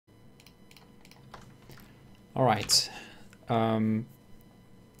All right.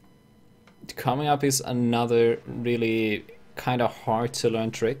 Coming up is another really kind of hard to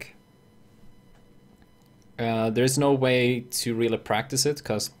learn trick. There's no way to really practice it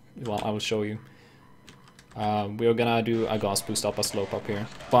because, well, I will show you. We're gonna do a ghost boost up a slope up here,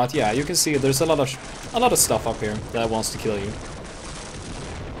 but yeah, you can see there's a lot of stuff up here that wants to kill you.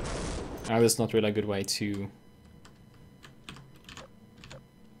 That's not really a good way to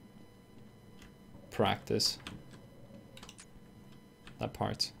practice that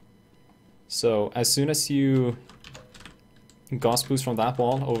part. So as soon as you ghost boost from that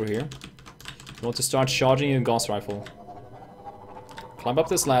wall over here, you want to start charging your ghost rifle. Climb up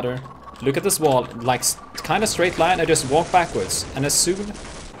this ladder, look at this wall, like kind of straight line, and just walk backwards. And as soon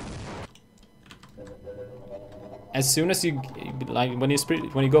as you like when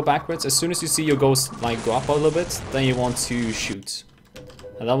you go backwards, as soon as you see your ghost like go up a little bit, then you want to shoot,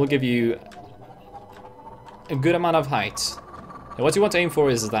 and that will give you a good amount of height. And what you want to aim for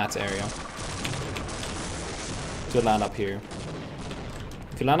is that area to land up here.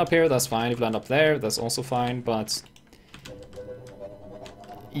 If you land up here, that's fine. If you land up there, that's also fine. But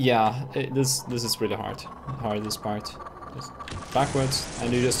yeah, this is really hard. This part. Just backwards,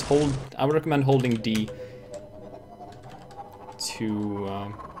 and you just hold. I would recommend holding D to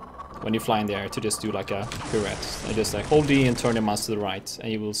when you fly in the air to just do like a pirouette. And just like hold D and turn your mouse to the right,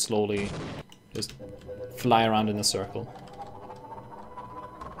 and you will slowly just fly around in a circle.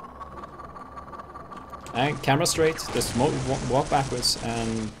 And camera straight, just walk backwards,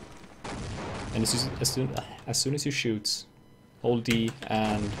 and as soon as you shoot, hold D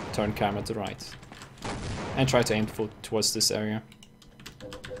and turn camera to the right. And try to aim towards this area.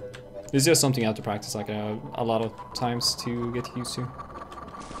 This is just something you have to practice like a lot of times to get used to.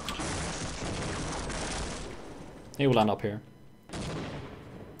 You will land up here.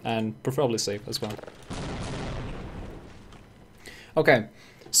 And preferably safe as well. Okay.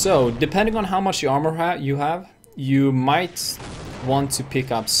 So, depending on how much armor you have, you might want to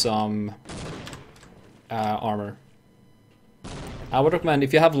pick up some armor. I would recommend,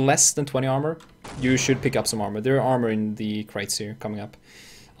 if you have less than 20 armor, you should pick up some armor. There are armor in the crates here coming up.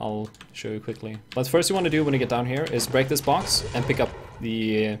 I'll show you quickly. But first you want to do when you get down here is break this box and pick up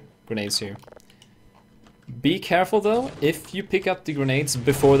the grenades here. Be careful though, if you pick up the grenades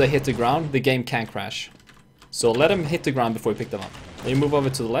before they hit the ground, the game can crash. So let them hit the ground before you pick them up. Then you move over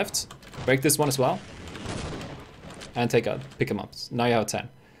to the left, break this one as well, and pick them up. Now you have 10.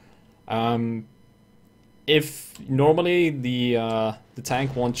 If normally the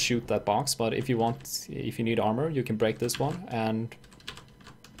tank won't shoot that box, but if you need armor, you can break this one and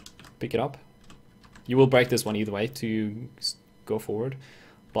pick it up. You will break this one either way to go forward,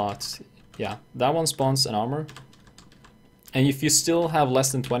 but yeah, that one spawns an armor. And if you still have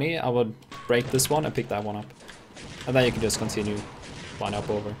less than 20, I would break this one and pick that one up. And then you can just continue flying up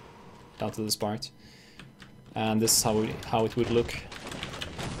over, down to this part. And this is how it would look.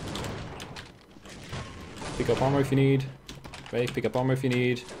 Pick up armor if you need. Break, pick up armor if you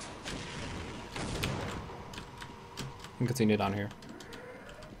need. And continue down here.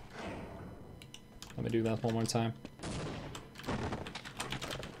 Let me do that one more time.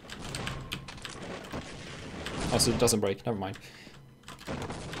 Oh, so it doesn't break, never mind.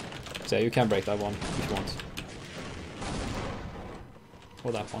 So yeah, you can break that one if you want.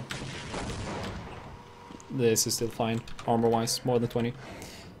 Or that one. This is still fine, armor-wise, more than 20.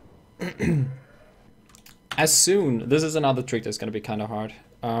 This is another trick that's going to be kind of hard.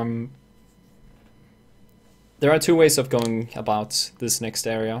 There are two ways of going about this next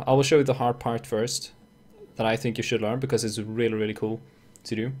area. I will show you the hard part first, that I think you should learn, because it's really, really cool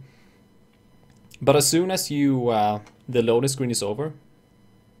to do. But as soon as the loading screen is over,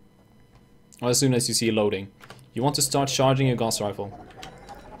 or as soon as you see loading, you want to start charging your ghost rifle.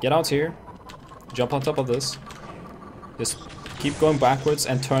 Get out here, jump on top of this, just keep going backwards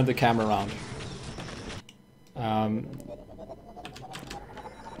and turn the camera around.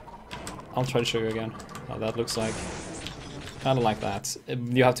 I'll try to show you again how that looks like. Kind of like that.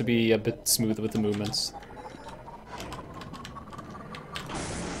 You have to be a bit smooth with the movements.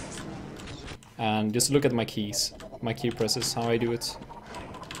 And just look at my keys, my key presses, how I do it.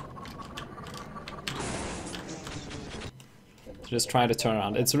 Just try to turn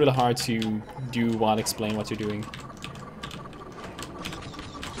around. It's really hard to do while explain what you're doing.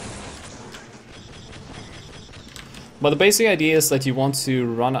 But the basic idea is that you want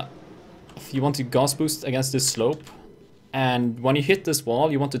to ghost boost against this slope, and when you hit this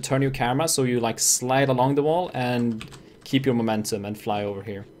wall, you want to turn your camera so you like slide along the wall and keep your momentum and fly over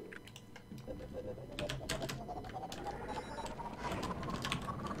here.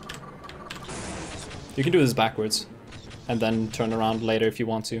 You can do this backwards, and then turn around later if you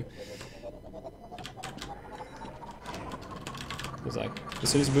want to. It's like, as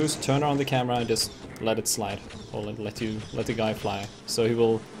soon as you boost, turn around the camera and just let it slide. Or let the guy fly. So he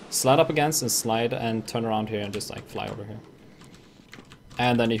will slide up against and slide and turn around here and just like fly over here.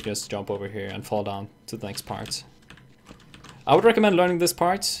 And then you can just jump over here and fall down to the next part. I would recommend learning this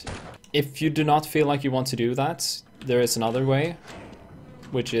part. If you do not feel like you want to do that, there is another way,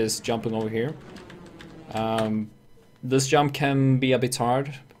 which is jumping over here. This jump can be a bit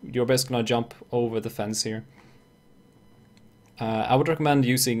hard. You're basically gonna jump over the fence here. I would recommend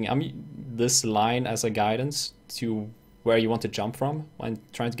using this line as a guidance to where you want to jump from when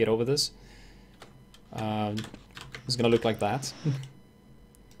trying to get over this. It's gonna look like that.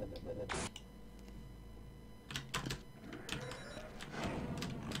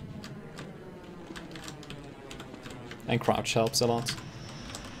 And crouch helps a lot.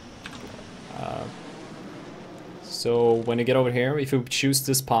 So when you get over here, if you choose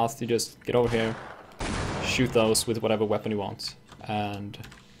this path, you just get over here, shoot those with whatever weapon you want, and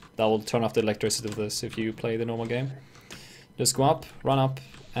that will turn off the electricity of this if you play the normal game. Just go up, run up,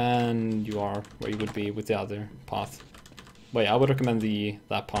 and you are where you would be with the other path. But yeah, I would recommend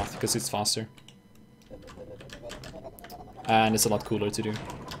that path because it's faster. And it's a lot cooler to do.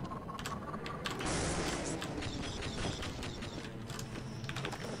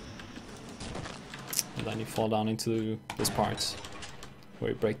 And then you fall down into this part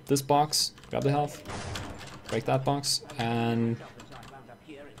where you break this box, grab the health, break that box, and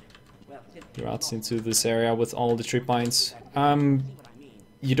you're out into this area with all the trip mines.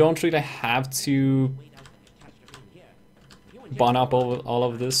 You don't really have to bun up all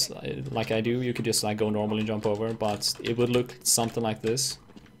of this like I do. You could just like go normal and jump over, but it would look something like this,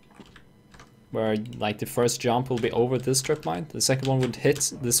 where like the first jump will be over this trip mine, the second one would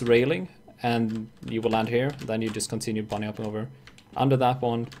hit this railing, and you will land here. Then you just continue bunny up and over under that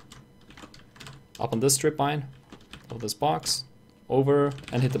one, up on this strip mine, of this box, over,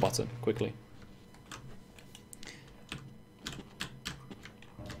 and hit the button quickly.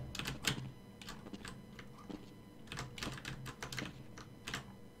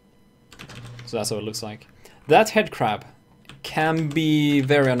 So that's what it looks like. That head crab can be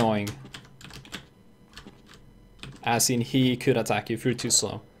very annoying, as in he could attack you if you're too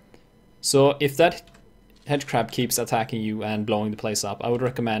slow. So if that head crab keeps attacking you and blowing the place up, I would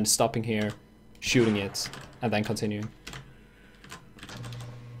recommend stopping here, shooting it, and then continuing.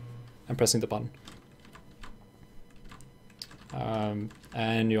 And pressing the button.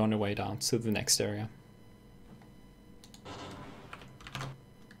 And you're on your way down to the next area.